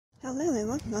Hello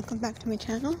everyone, welcome back to my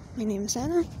channel. My name is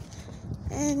Anna,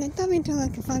 and I thought we'd do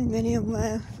like a fun video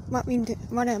where what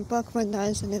a bookworm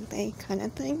does in a day kind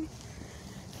of thing.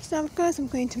 So of course I'm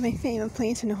going to my favorite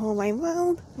place in the whole wide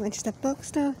world, which is the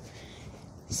bookstore.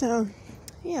 So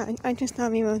yeah, I just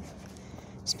thought we would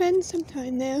spend some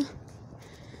time there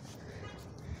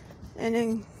and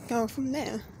then go from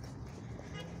there.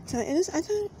 So I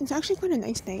thought it's actually quite a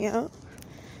nice day out.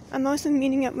 I'm also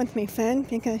meeting up with my friend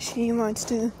because she wants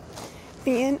to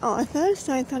be an author,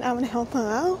 so I thought I would help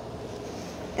her out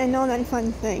and all that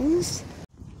fun things.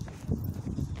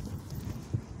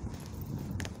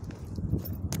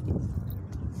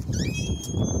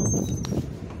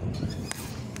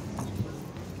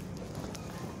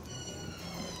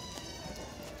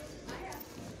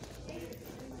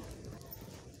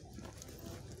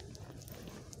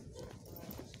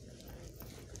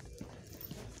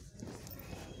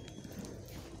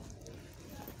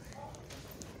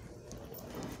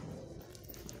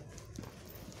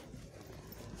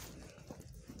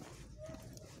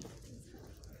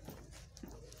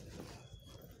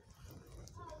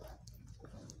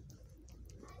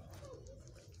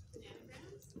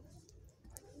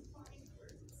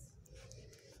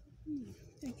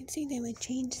 I can see they would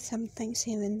change some things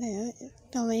here and there.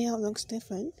 The layout looks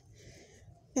different.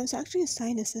 There's actually a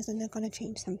sign that says that they're going to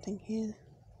change something here.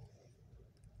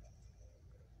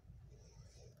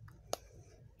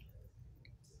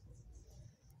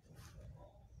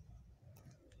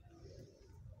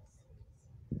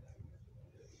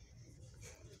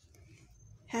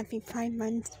 Happy Pride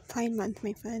Month,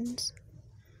 my friends.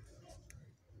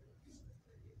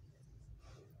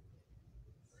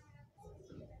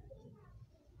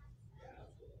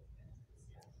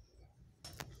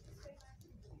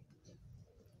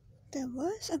 There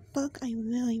was a book I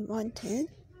really wanted.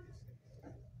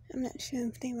 I'm not sure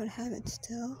if they would have it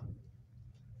still.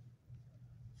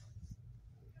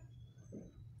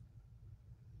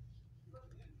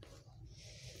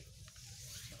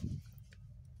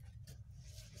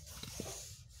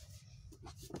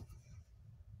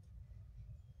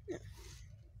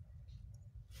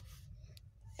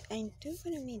 I do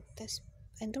want to read this.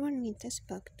 I don't want to read this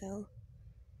book though.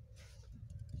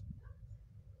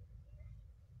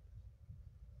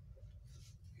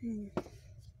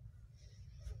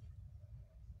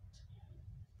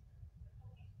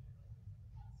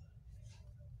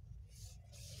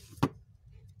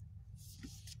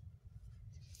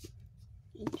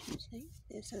 Interesting.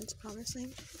 This sounds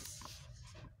promising.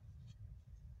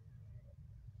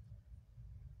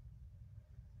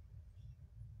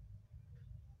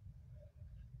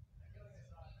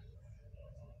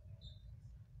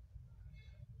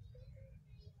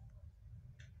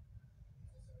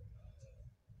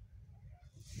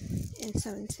 It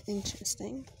sounds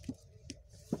interesting.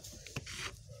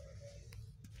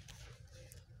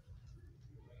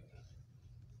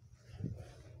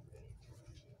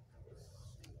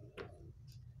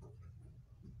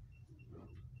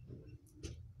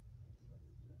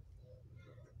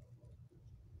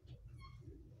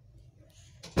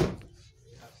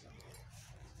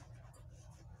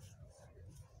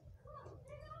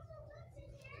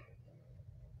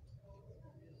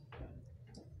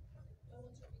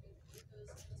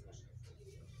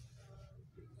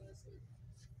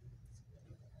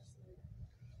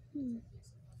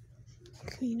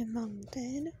 Queen Among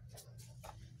Dead.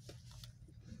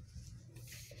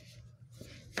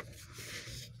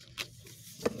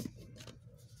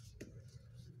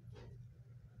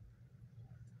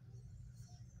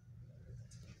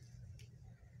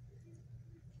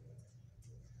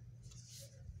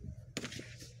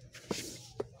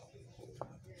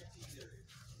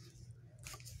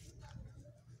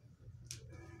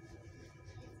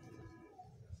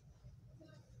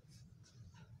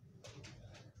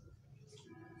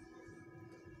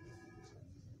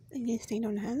 I guess they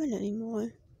don't have it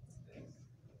anymore.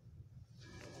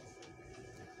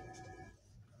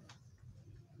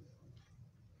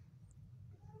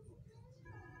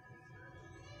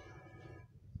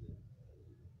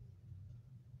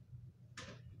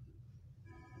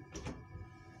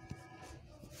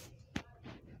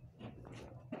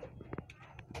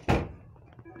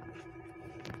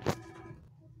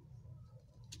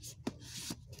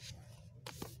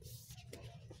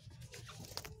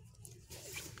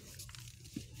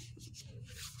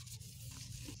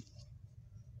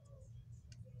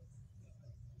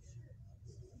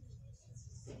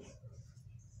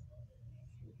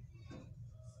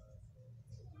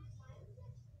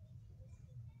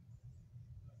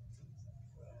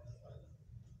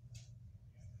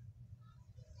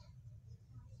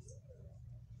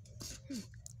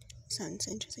 Sounds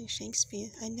interesting. Shakespeare.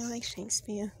 I know like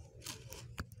Shakespeare.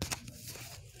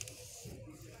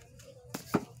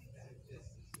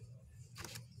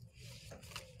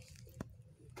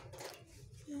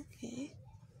 Okay.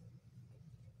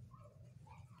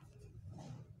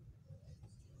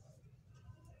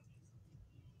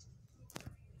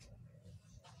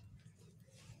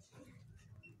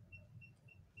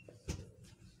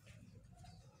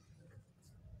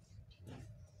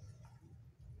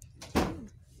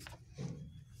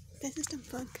 This is the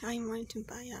book I wanted to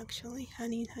buy actually,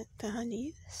 Honey the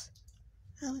Honeys.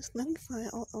 I was looking for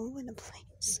it all over the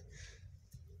place.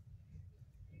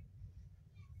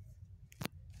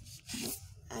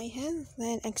 I have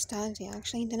read Ecstasy. I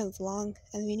actually did a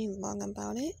mini vlog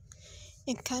about it.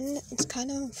 It's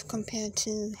kind of compared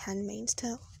to Handmaid's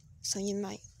Tale, so you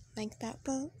might like that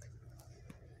book.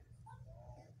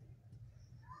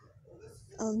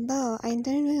 Although I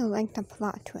didn't really like the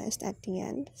plot twist at the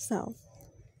end, so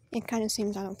it kind of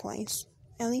seems out of place,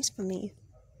 at least for me.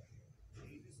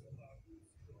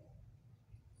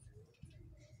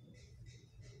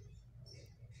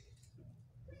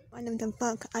 One of the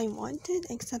book I wanted,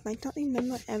 except I don't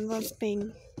remember ever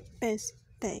being this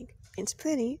big. It's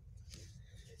pretty,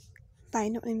 but I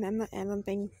don't remember ever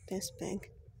being this big.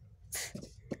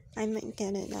 I might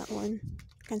get it, that one.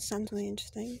 That sounds really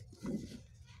interesting.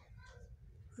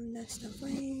 That's the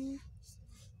way.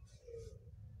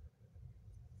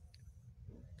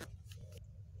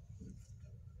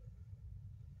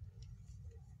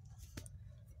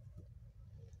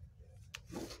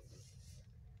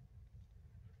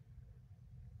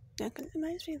 That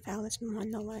reminds me of Alice in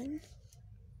Wonderland.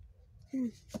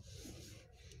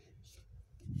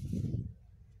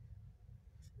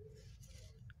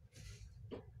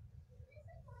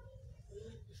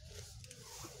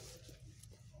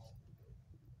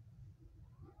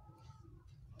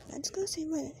 Let's go see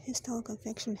what historical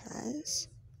fiction has.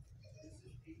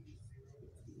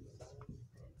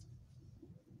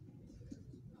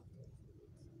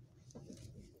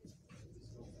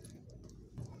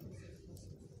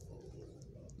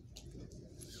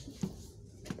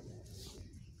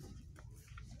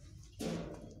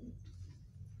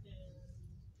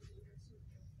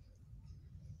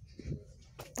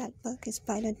 That book is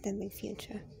by the Dim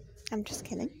Future. I'm just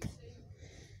kidding.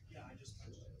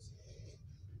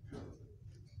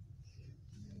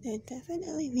 They're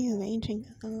definitely rearranging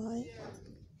a lot.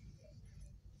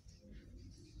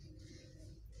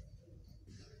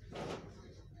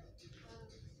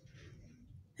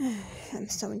 I'm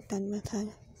so done with her.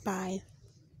 Bye.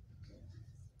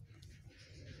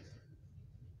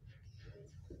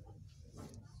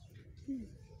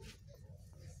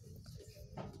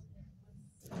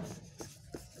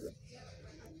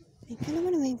 I kind of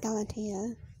want to read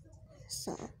Galatea.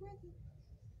 So,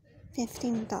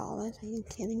 $15. Are you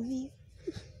kidding me?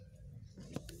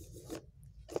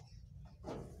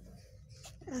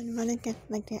 I'd rather get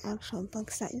like the actual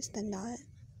book size than that.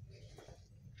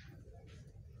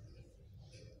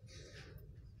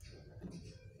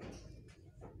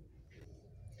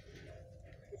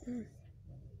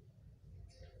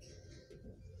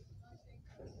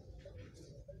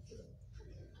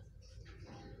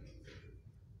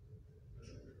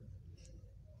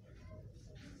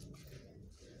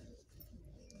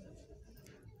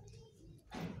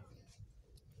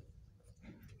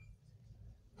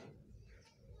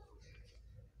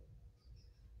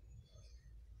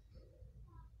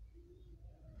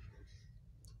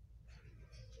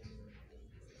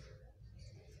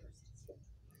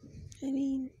 I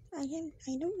mean, I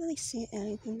don't really see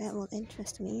anything that will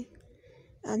interest me,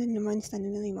 other than the ones that I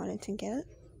really wanted to get.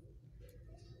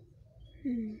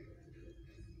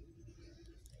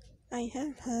 I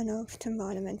have heard of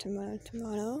Tomato and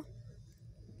Tomato.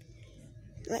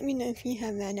 Let me know if you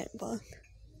have read that book.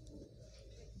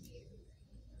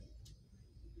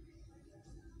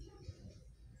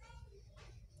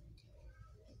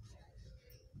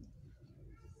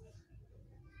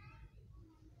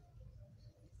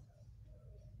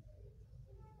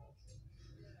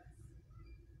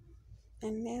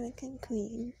 American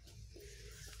Queen.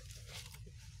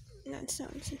 That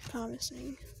sounds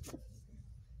promising.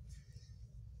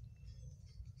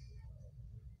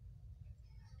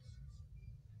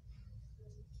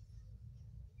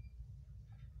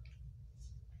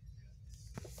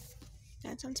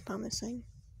 That sounds promising.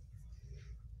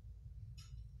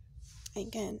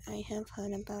 Again, I have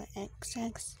heard about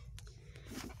XX.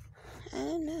 I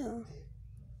don't know.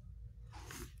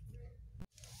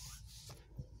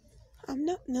 I'm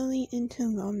not really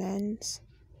into romance.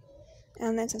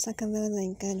 Unless it's like a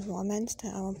really good romance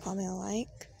that I will probably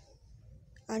like.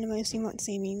 otherwise you won't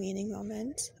see me reading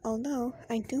romance, although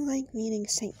I do like reading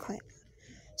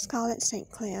Scarlet St.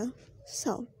 Clair,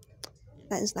 so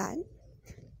that is that.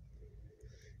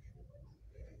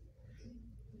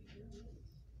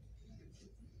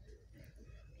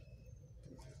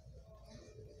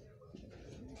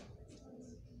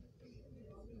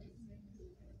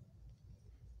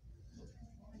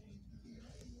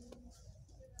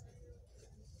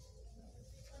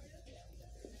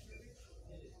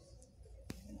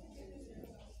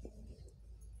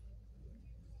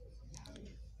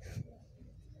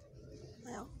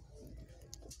 Well,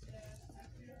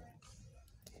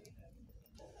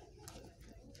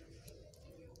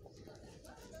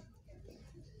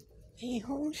 a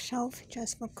whole shelf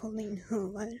just for Colleen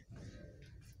Hoover.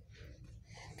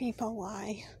 People,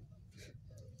 why?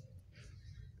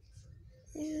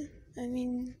 Yeah, I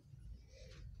mean,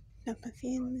 the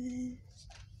perfume.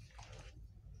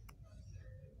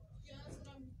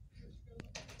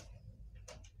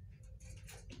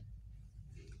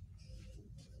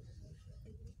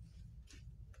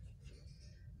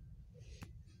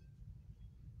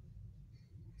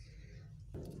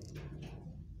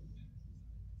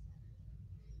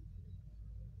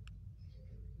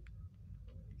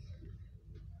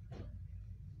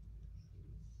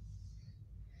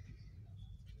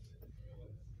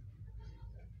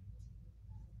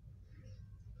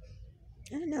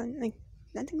 I don't know, like,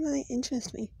 nothing really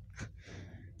interests me.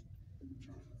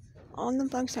 All the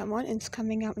books I want is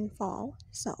coming out in fall,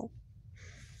 so.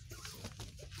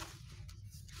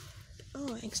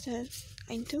 Oh, except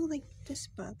I do like this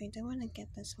book. I do want to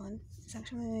get this one. It's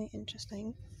actually really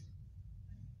interesting.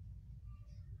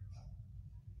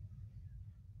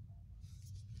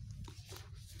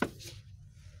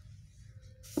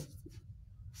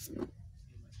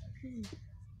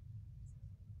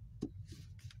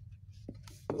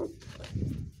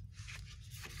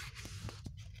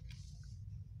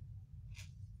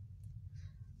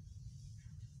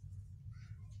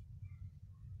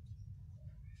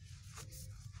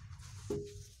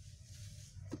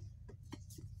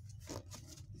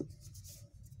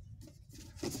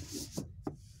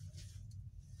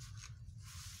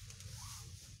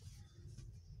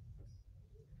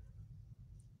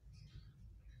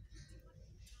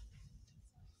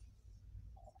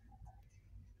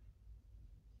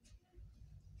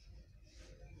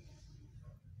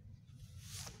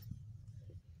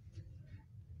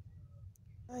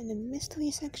 I'm in the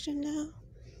mystery section now.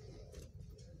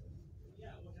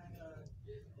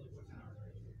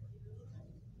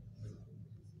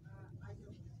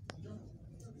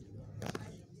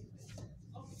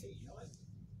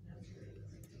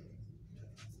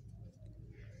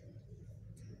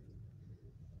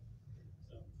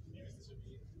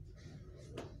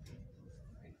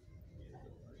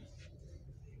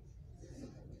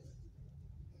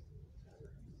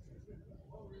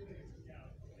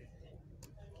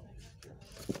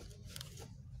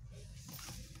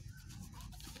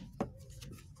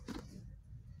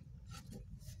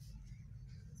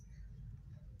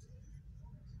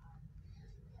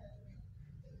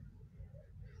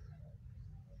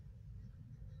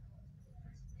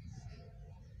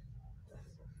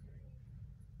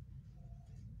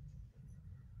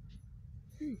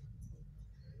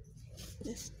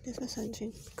 This was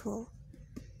something cool.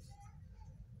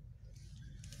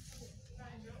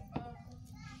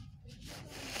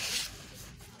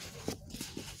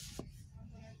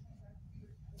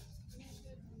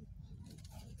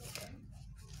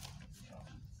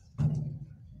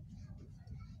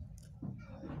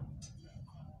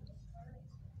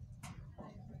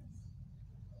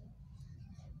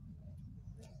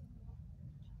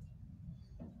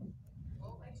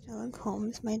 Sherlock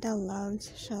Holmes. My dad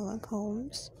loves Sherlock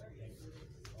Holmes.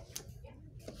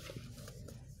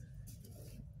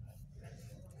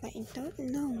 But I don't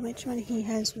know which one he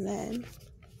has read.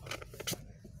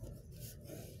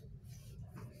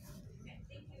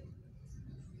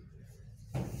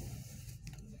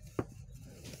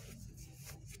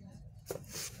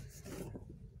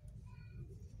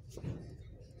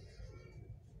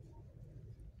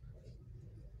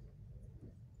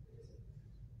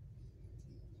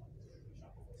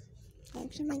 I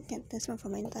actually might get this one for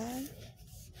my dad.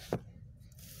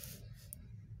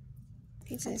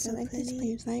 If you guys like this,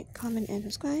 please like, comment, and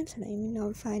subscribe so that you'll be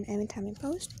notified every time I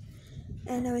post.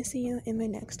 And I will see you in my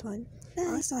next one. Bye.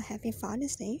 Also, happy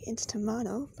Father's Day. It's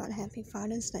tomorrow, but happy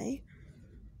Father's Day.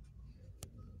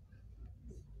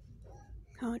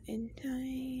 Caught in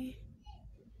time.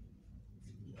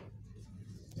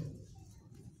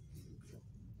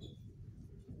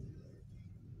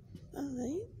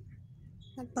 Alright.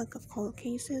 A Book of Cold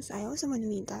Cases. I also want to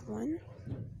read that one.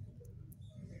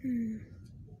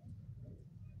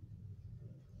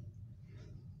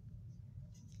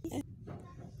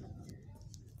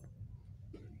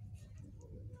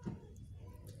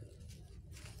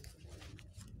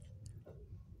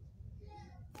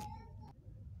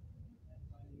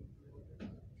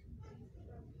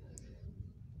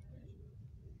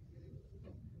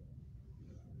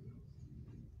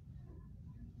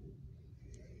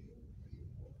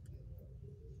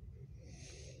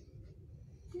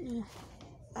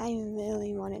 I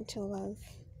really wanted to love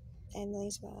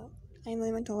Emily's Vow. I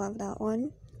really want to love that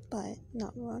one, but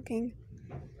not working.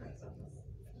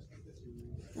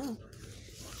 Oh,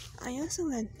 I also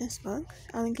read this book.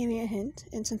 I will give you a hint.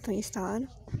 It's a 3-star.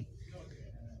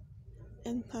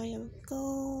 Empire of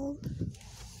Gold.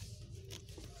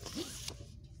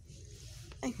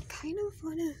 I kind of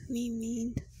want to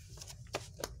reread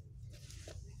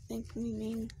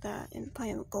the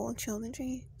Empire of Gold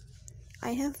trilogy.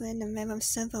 I have read The River of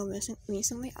Silver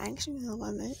recently. I actually really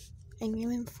love it. I gave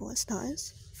it 4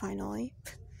 stars, finally.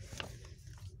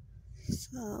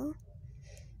 So,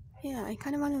 yeah, I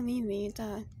kind of want to reread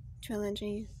the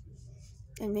trilogy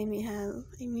and maybe have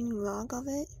a mini vlog of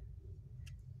it.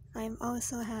 I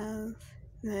also have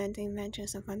read The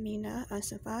Adventures of Amina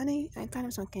Asafani. I thought it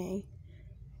was okay.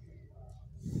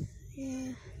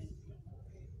 Yeah.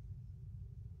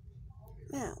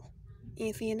 Well,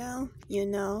 if you know, you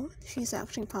know. She's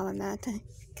actually problematic.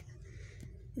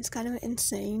 It's kind of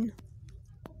insane.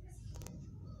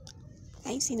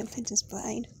 I've seen The Princess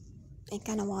Bride. I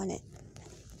kind of want it.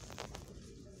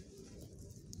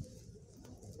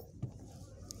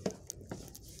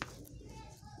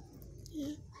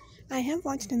 Yeah. I have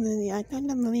watched the movie. I thought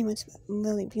the movie was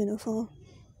really beautiful.